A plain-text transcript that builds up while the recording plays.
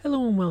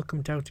Hello and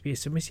welcome to How to Be a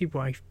Submissive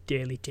Wife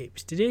Daily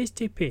Tips. Today's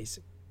tip is,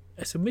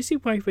 a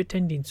submissive wife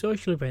attending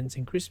social events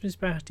and Christmas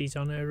parties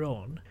on her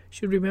own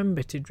should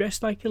remember to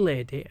dress like a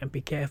lady and be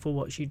careful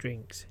what she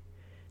drinks.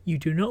 You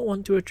do not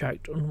want to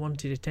attract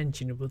unwanted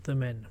attention of other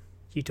men.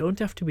 You don't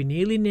have to be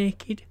nearly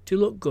naked to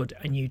look good,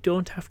 and you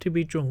don't have to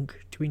be drunk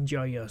to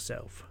enjoy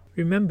yourself.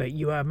 Remember,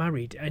 you are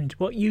married and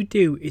what you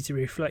do is a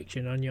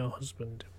reflection on your husband.